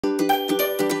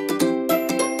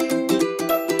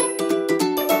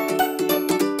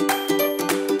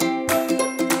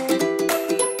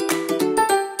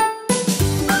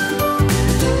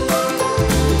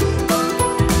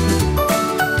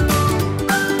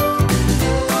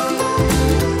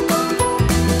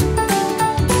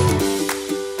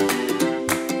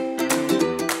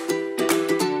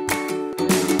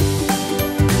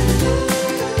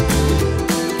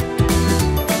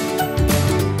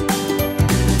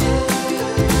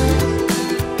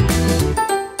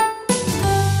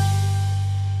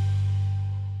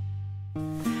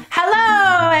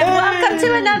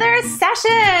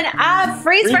introduction of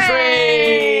Freeze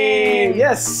Frame.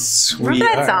 Yes, remember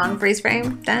that song, Freeze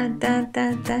Frame? Dun, dun,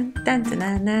 dun, dun, dun, dun,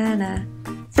 dun, dun,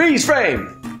 dun. Freeze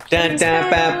Frame. Freeze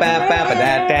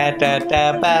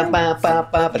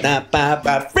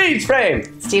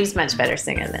Frame. Steve's much better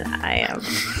singer than I am.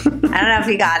 I don't know if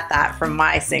he got that from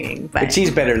my singing, But she's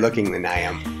better looking than I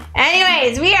am.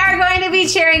 Anyways, we are going to be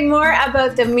sharing more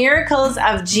about the miracles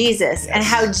of Jesus and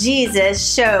how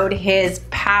Jesus showed his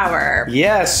power.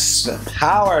 Yes,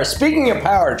 power. Speaking of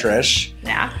power, Trish.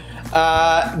 Yeah.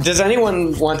 Does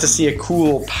anyone want to see a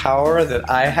cool power that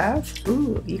I have?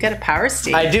 Ooh, you got a power,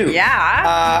 Steve. I do.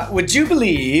 Yeah. Would you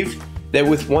believe that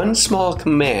with one small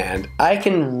command, I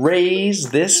can raise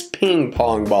this ping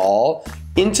pong ball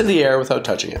into the air without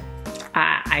touching it?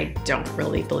 I don't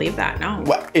really believe that, no.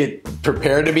 Well,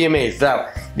 prepare to be amazed. Now,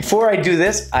 before I do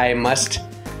this, I must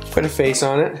put a face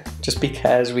on it, just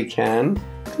because we can.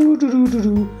 We'll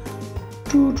do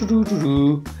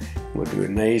a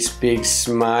nice big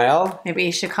smile. Maybe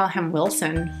you should call him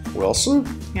Wilson. Wilson?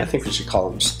 Yes. I think we should call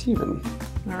him Steven.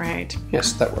 All right.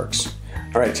 Yes, that works.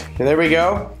 All right, there we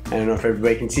go. I don't know if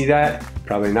everybody can see that.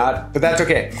 Probably not, but that's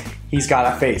okay. He's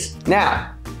got a face.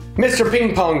 Now, Mr.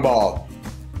 Ping Pong Ball.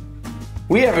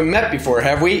 We haven't met before,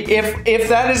 have we? If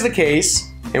that is the case,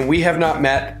 and we have not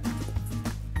met,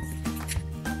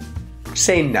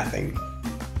 say nothing.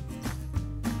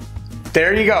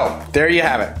 There you go. There you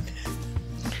have it.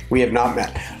 We have not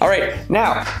met. All right,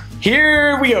 now,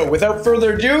 here we go. Without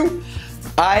further ado,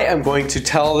 I am going to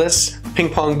tell this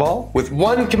ping pong ball with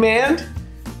one command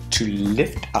to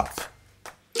lift up.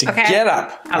 To get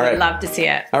up. I would love to see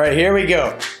it. All right, here we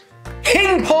go.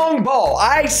 Ping pong ball,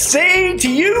 I say to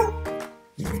you,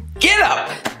 get up.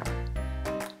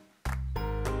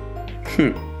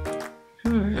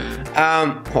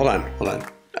 Hold on.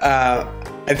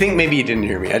 I think maybe you didn't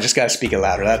hear me. I just gotta speak it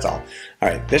louder, that's all. All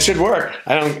right, this should work.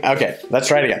 Okay, let's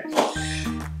try it again.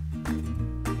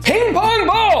 Ping pong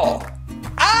ball,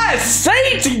 I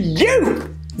say to you,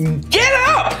 get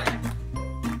up.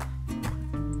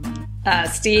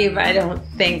 Steve, I don't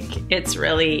think it's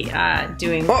really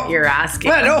doing what you're asking.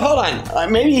 No, hold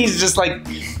on. Maybe he's just like,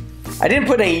 I didn't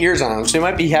put any ears on him, so he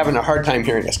might be having a hard time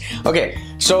hearing us. Okay,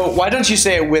 so why don't you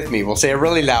say it with me? We'll say it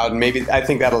really loud, and maybe I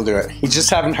think that'll do it. He's just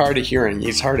having hard of hearing.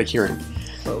 He's hard of hearing.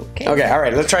 Okay. Okay, all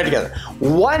right, let's try it together.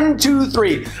 1, 2,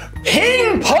 3.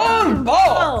 Ping pong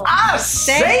ball, I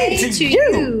say to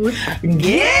you,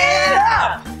 get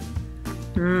up.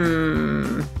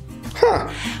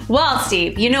 Well,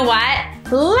 Steve, you know what?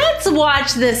 Let's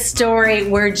watch this story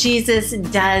where Jesus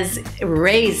does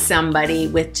raise somebody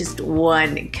with just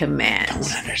one command. I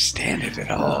don't understand it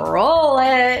at all. Roll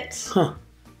it. Huh.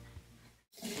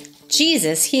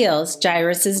 Jesus heals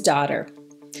Jairus' daughter.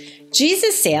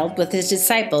 Jesus sailed with his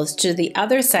disciples to the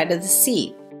other side of the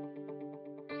sea.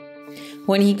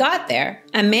 When he got there,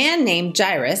 a man named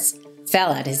Jairus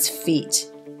fell at his feet.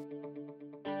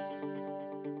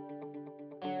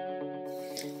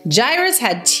 Jairus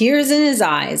had tears in his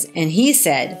eyes, and he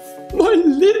said, "My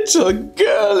little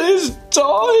girl is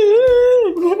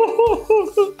dying.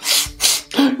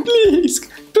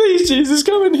 Please, Jesus,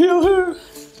 come and heal her."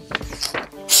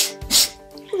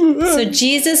 So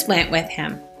Jesus went with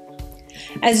him.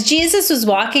 As Jesus was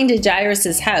walking to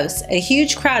Jairus' house, a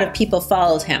huge crowd of people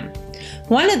followed him.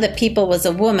 One of the people was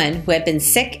a woman who had been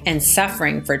sick and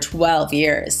suffering for 12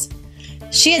 years.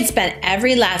 She had spent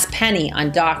every last penny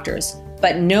on doctors,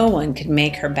 but no one could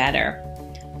make her better.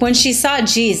 When she saw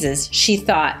Jesus, she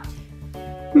thought,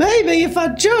 "Maybe if I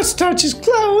just touch his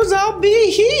clothes, I'll be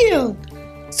healed."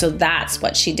 So that's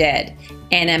what she did.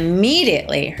 And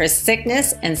immediately her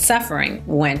sickness and suffering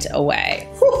went away.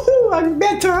 Woohoo, I'm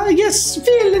better. Yes,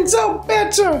 feeling so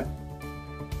better.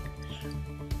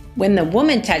 When the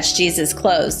woman touched Jesus'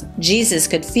 clothes, Jesus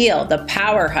could feel the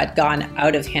power had gone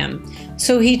out of him.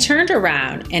 So he turned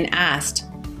around and asked,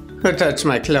 "Who touched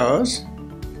my clothes?"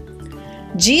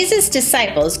 Jesus'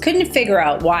 disciples couldn't figure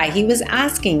out why he was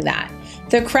asking that.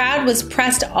 The crowd was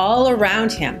pressed all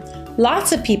around him.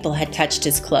 Lots of people had touched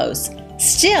his clothes.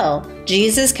 Still,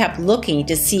 Jesus kept looking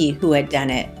to see who had done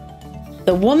it.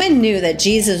 The woman knew that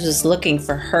Jesus was looking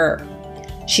for her.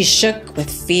 She shook with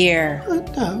fear,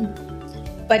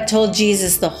 but told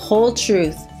Jesus the whole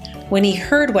truth. When he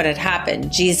heard what had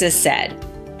happened, Jesus said,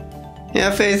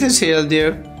 "Your faith has healed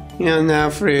you. You're now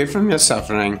free from your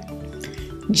suffering."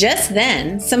 Just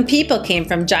then, some people came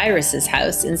from Jairus'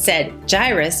 house and said,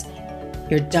 "Jairus,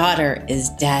 your daughter is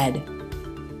dead."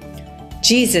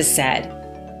 Jesus said,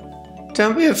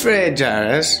 "Don't be afraid,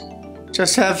 Jairus.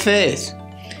 Just have faith."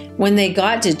 When they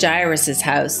got to Jairus'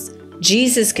 house,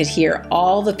 Jesus could hear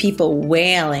all the people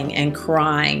wailing and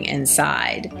crying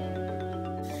inside.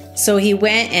 So he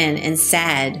went in and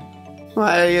said,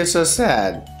 "Why are you so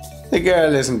sad? The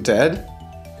girl isn't dead,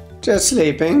 just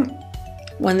sleeping."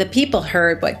 When the people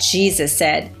heard what Jesus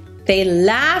said, they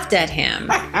laughed at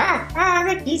him.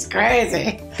 He's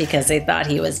crazy. Because they thought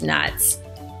he was nuts.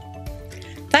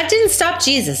 That didn't stop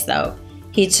Jesus, though.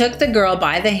 He took the girl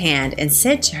by the hand and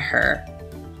said to her,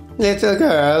 "Little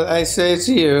girl, I say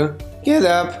to you, get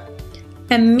up."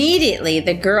 Immediately,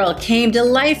 the girl came to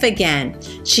life again.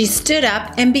 She stood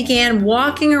up and began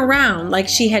walking around like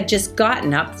she had just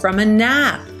gotten up from a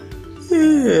nap.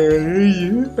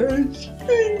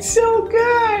 It's so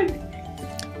good.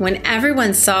 When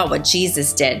everyone saw what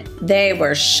Jesus did, they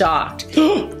were shocked.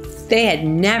 They had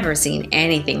never seen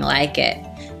anything like it.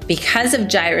 Because of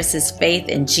Jairus' faith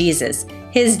in Jesus,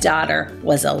 his daughter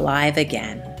was alive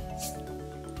again.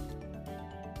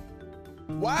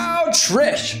 Wow,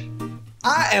 Trish!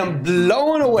 I am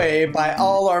blown away by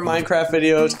all our Minecraft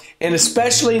videos, and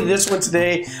especially this one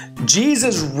today,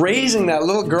 Jesus raising that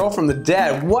little girl from the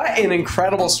dead. What an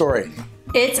incredible story.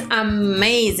 It's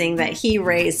amazing that he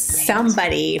raised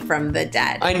somebody from the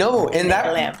dead. I know, and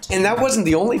lived. that wasn't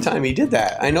the only time he did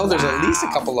that. I know there's at least a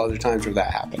couple other times where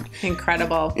that happened.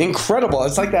 Incredible. Incredible.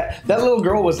 It's like that little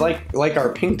girl was like our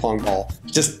ping pong ball.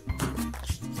 Just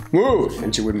move,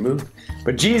 and she wouldn't move.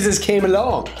 But Jesus came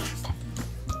along.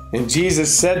 And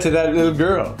Jesus said to that little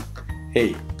girl,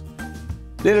 "Hey,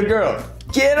 little girl,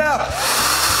 get up!"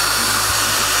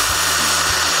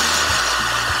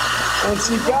 And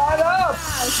she got up.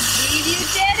 Wow, Steve, you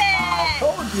did it! I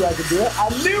told you I could do it. I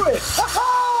knew it.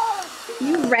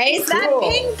 You raised that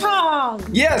ping pong.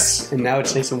 Yes, and now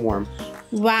it's nice and warm.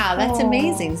 Wow, that's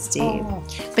amazing, Steve.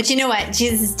 But you know what?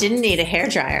 Jesus didn't need a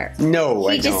hairdryer. No,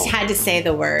 He just had to say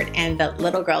the word, and the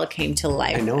little girl came to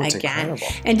life again. Incredible.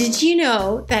 And did you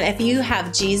know that if you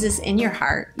have Jesus in your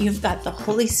heart, you've got the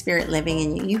Holy Spirit living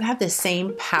in you. You have the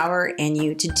same power in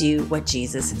you to do what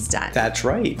Jesus has done. That's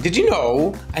right. Did you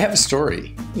know? I have a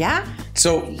story. Yeah?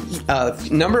 So, a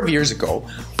number of years ago,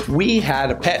 we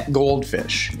had a pet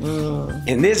goldfish.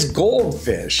 And this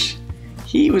goldfish,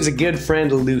 he was a good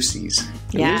friend of Lucy's.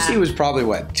 Yeah. Lucy was probably,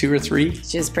 what, 2 or 3?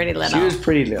 She was pretty little. She was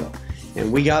pretty little.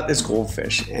 And we got this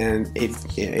goldfish, and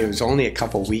it was only a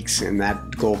couple weeks in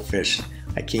that goldfish.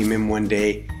 I came in one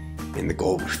day, and the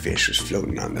goldfish was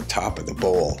floating on the top of the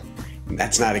bowl. And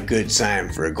that's not a good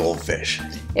sign for a goldfish.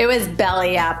 It was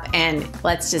belly up, and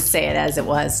let's just say it as it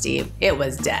was, Steve. It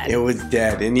was dead. It was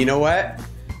dead. And you know what?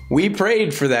 We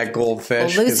prayed for that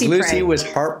goldfish because Lucy was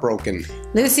heartbroken.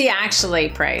 Lucy actually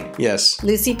prayed. Yes.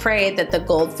 Lucy prayed that the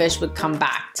goldfish would come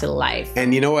back to life.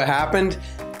 And you know what happened?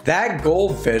 That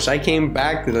goldfish, I came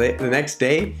back the next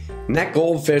day, and that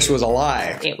goldfish was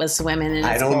alive. It was swimming in its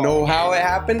I don't know how it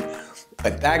happened,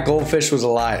 but that goldfish was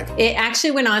alive. It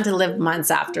actually went on to live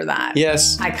months after that.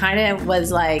 Yes. I kind of was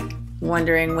like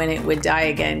wondering when it would die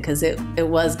again because it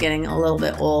was getting a little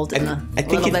bit old and a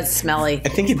little bit smelly. I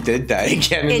think it did die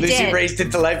again, and Lucy raised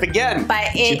it to life again.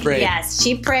 But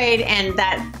she prayed, and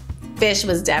that fish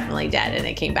was definitely dead, and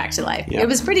it came back to life. It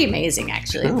was pretty amazing,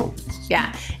 actually. Oh.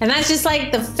 Yeah, and that's just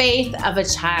like the faith of a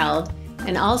child.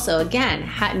 And also, again,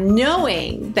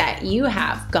 knowing that you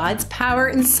have God's power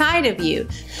inside of you.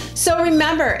 So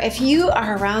remember, if you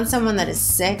are around someone that is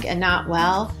sick and not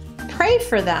well, pray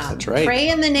for them. That's right. Pray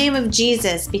in the name of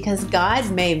Jesus because God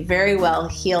may very well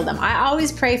heal them. I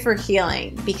always pray for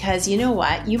healing because you know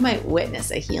what? You might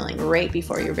witness a healing right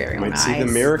before your very own eyes. Might see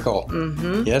the miracle.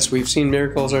 Mm-hmm. Yes, we've seen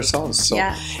miracles ourselves. So.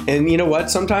 Yeah. And you know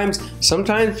what? Sometimes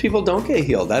people don't get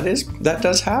healed. That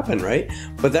does happen, right?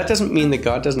 But that doesn't mean that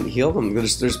God doesn't heal them.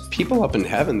 There's people up in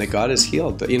heaven that God has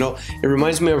healed. You know, it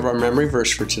reminds me of our memory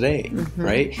verse for today,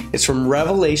 right? It's from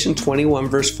Revelation 21,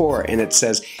 verse 4, and it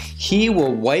says, "He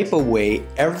will wipe away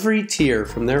every tear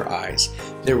from their eyes.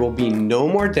 There will be no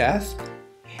more death,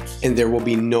 and there will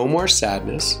be no more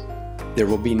sadness. There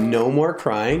will be no more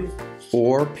crying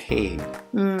or pain."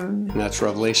 And that's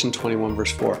Revelation 21,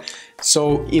 verse 4.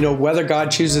 So, you know, whether God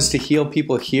chooses to heal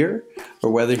people here or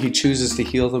whether he chooses to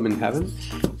heal them in heaven,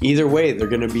 either way, they're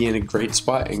going to be in a great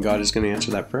spot, and God is going to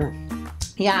answer that prayer.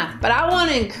 Yeah, but I want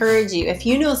to encourage you, if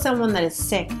you know someone that is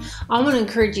sick, I want to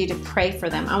encourage you to pray for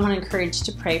them. I want to encourage you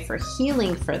to pray for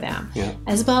healing for them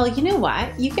as well. You know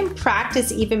what? You can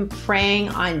practice even praying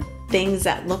on things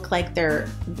that look like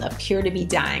appear to be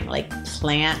dying, like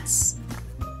plants,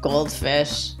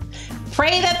 goldfish.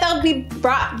 Pray that they'll be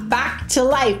brought back to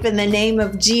life in the name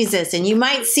of Jesus, and you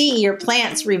might see your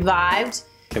plants revived.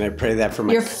 Can I pray that for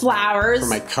my your flowers, for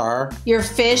my car, your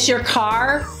fish, your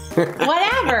car,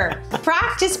 whatever.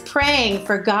 Practice praying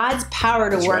for God's power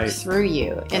to work through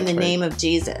you in the name of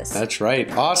Jesus. That's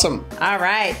right. Awesome. All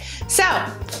right. So,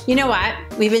 you know what?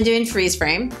 We've been doing freeze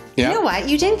frame. Yeah. You know what?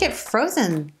 You didn't get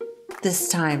frozen this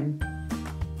time.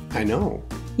 I know.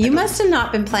 You must have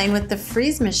not been playing with the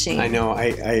freeze machine. I know.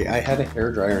 I had a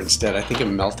hairdryer instead. I think it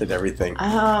melted everything. Oh.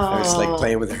 I was like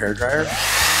playing with a hairdryer.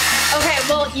 Okay,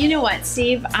 well, you know what,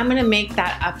 Steve? I'm going to make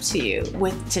that up to you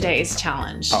with today's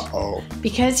challenge. Uh-oh.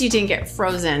 Because you didn't get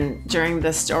frozen during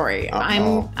the story,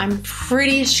 I'm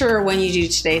pretty sure when you do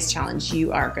today's challenge,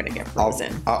 you are going to get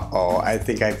frozen. Uh-oh. I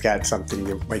think I've got something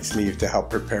in my sleeve to help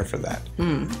prepare for that.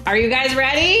 Are you guys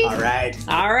ready? All right.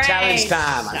 All right. Challenge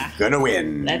time. I'm going to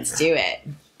win. Let's do it.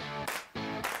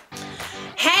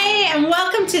 Hey, and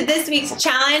welcome to this week's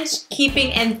challenge, keeping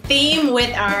in theme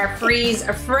with our freeze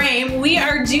frame. We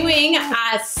are doing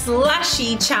a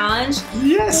slushy challenge,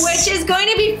 which is going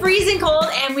to be freezing cold,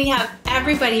 and we have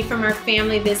everybody from our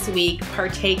family this week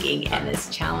partaking in this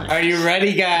challenge. Are you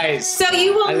ready, guys? So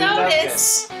you will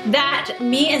notice that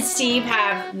me and Steve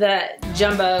have the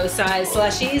jumbo size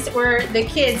slushies, where the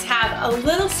kids have a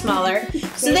little smaller,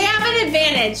 so they have an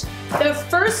advantage. The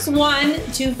first one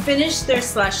to finish their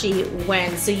slushie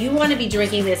wins. So you want to be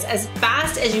drinking this as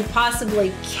fast as you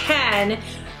possibly can.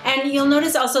 And you'll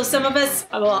notice also some of us,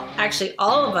 well, actually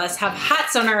all of us, have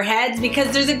hats on our heads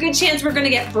because there's a good chance we're going to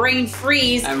get brain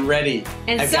freeze. I'm ready.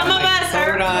 And some of us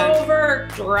are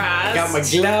overdressed. I got my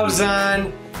gloves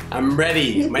on. I'm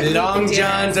ready. My long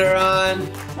johns are on.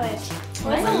 What?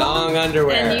 My long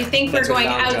underwear. And you think we're going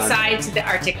outside to the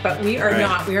Arctic, but we are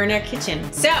not. We are in our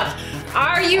kitchen. So,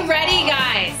 are you ready,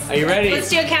 guys? Are you ready? Let's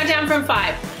do a countdown from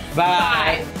 5.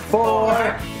 5,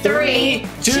 4, 3,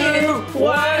 2,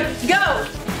 1, go!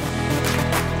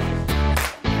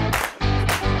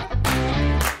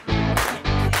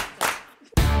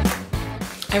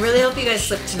 I really hope you guys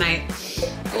slip tonight.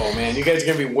 Oh man, you guys are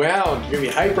gonna be wound. You're gonna be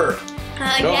hyper.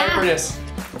 No hyperness.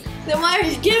 Then why are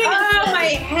you giving us my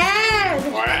head!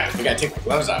 Oh, I gotta take my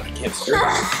gloves off. I can't stir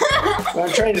it.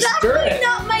 I'm trying to stir it.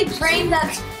 Not my brain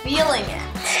that's feeling it.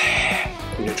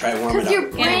 I'm gonna try warming it up. Because your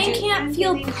brain can't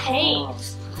feel pain.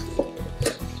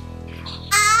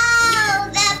 Oh,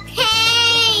 the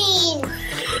pain!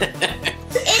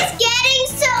 It's getting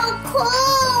so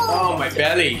cold! Oh, my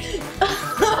belly.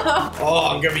 Oh,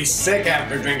 I'm gonna be sick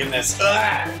after drinking this.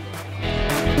 Ugh.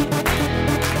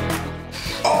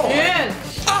 Oh! Yeah.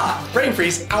 Ah! Brain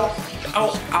freeze. Ow!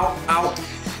 Ow! Ow! Ow!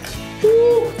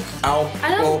 Ooh. Ow! I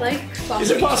don't like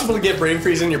Is it possible to get brain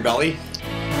freeze in your belly?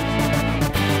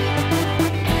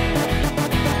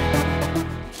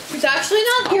 It's actually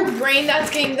not your brain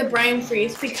that's getting the brain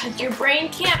freeze because your brain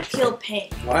can't feel pain.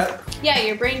 What? Yeah,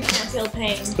 your brain can't feel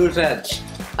pain. Who said?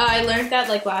 I learned that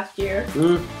like last year.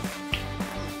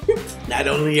 Not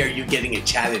only are you getting a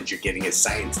challenge, you're getting a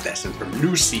science lesson from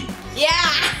Lucy.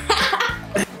 Yeah!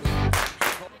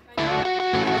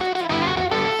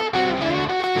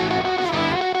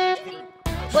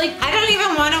 Like, I don't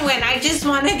even want to win. I just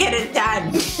want to get it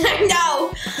done.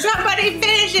 No! Somebody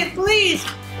finish it, please.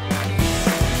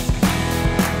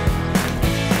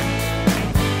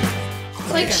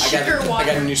 It's like sugar I water.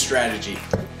 got a new strategy.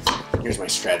 Here's my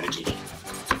strategy.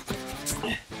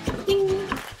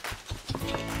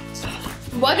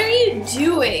 What are you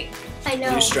doing? I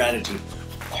know. New strategy.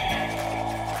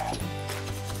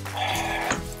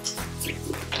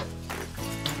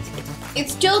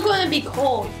 It's still going to be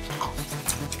cold.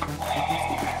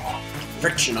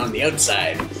 Friction on the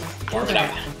outside. Warm it up.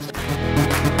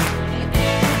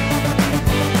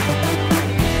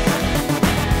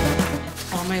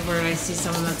 Oh my word, I see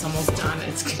someone that's almost done.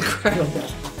 It's incredible.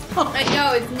 I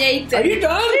know, it's Nathan. Are you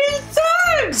done? It's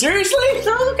done! Seriously?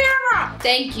 Show the camera!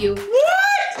 Thank you.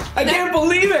 What? I can't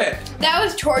believe it. That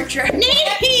was torture.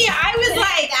 Navy! I was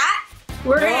like,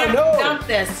 we're gonna dump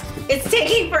this. It's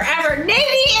taking forever. Navy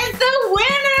is the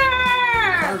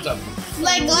winner! Arms up.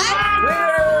 Like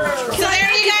what? So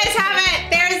there you guys have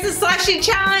it. There's the slushy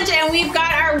challenge, and we've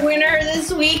got our winner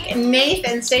this week,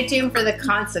 Nathan. Stay tuned for the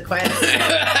consequence.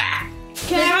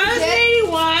 Because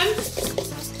 81,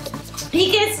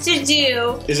 he gets to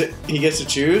do. Is it? He gets to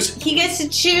choose. He gets to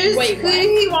choose Wait, who what?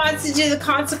 he wants to do the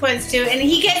consequence to, and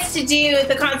he gets to do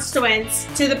the consequence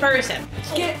to the person.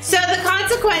 So the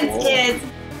consequence is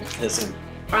Listen.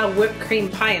 a whipped cream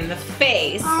pie in the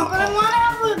face. Oh, but I want to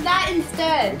have that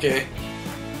instead. Okay.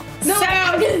 No,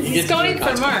 You he's get to going do the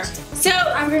for more. consequence. So,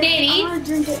 I Nady, want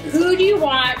to drink it. who do you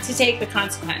want to take the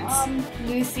consequence?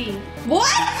 Lucy. What?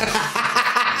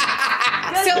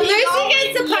 So Because Lucy he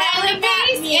gets the pie in the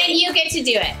always face, yelling at me. and you get to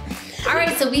do it. All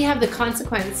right, so we have the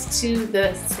consequence to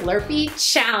the Slurpee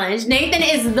challenge. Nathan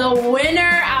is the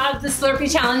winner of the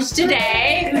Slurpee challenge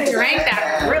today. Who drank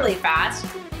that really fast.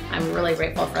 I'm really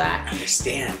grateful for that. I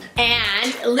understand.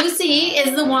 And Lucy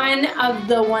is the one of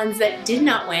the ones that did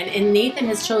not win, and Nathan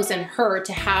has chosen her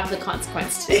to have the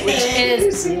consequence today, which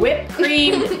is whipped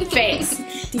cream face.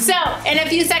 So, in a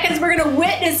few seconds, we're gonna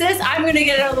witness this. I'm gonna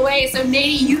get it out of the way, so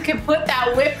Nady, you can put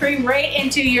that whipped cream right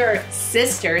into your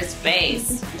sister's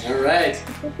face. All right,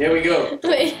 here we go.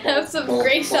 Wait, have some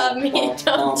grace on me.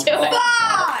 Don't do it.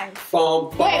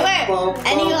 5. Wait.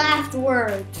 Any last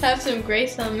words? Have some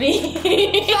grace on me.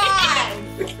 5,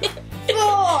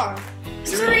 4,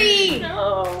 3,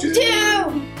 No. 2,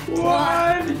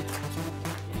 1.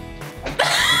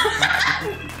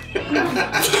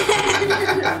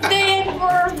 Stay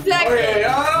for a second. Okay,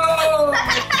 oh,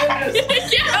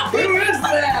 who is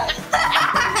that?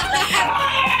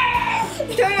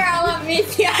 Turn around, let me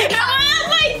see. I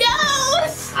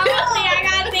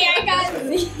got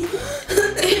me.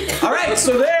 All right,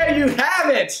 so there you have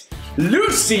it.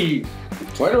 Lucy.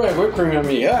 Why do I have whipped cream on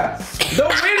me? Yeah. The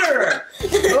winner.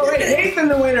 Oh, wait, Nathan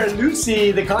the winner.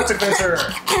 Lucy the consequencer.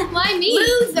 Why me?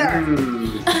 Loser.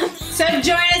 So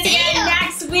join us again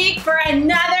next week for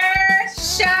another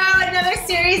show, another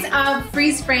series of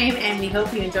Freeze Frame, and we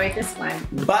hope you enjoyed this one.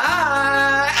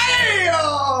 Bye. Hey,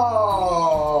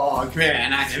 oh, come here,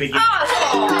 and I'm gonna get. All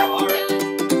right.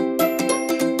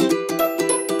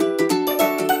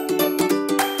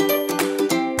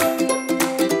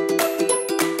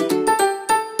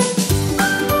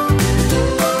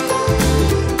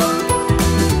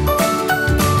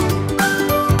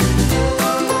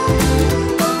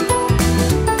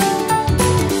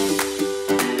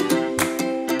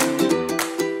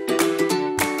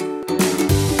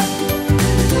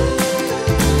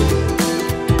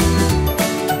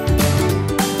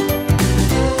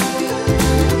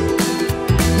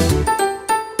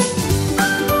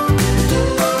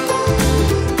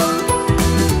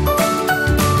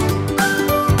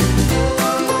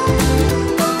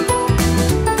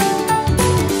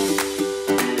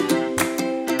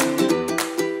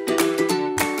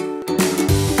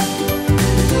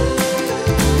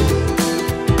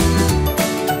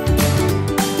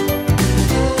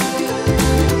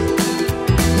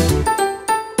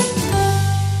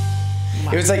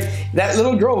 It was like, that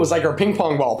little girl was like our ping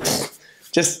pong ball.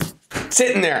 Just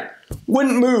sitting there,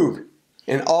 wouldn't move.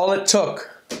 And all it took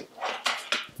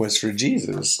was for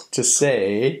Jesus to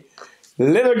say,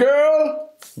 little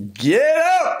girl, get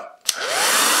up.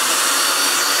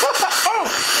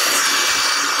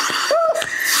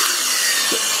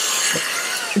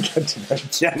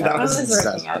 That was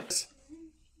working out.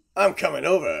 I'm coming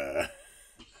over.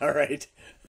 All right.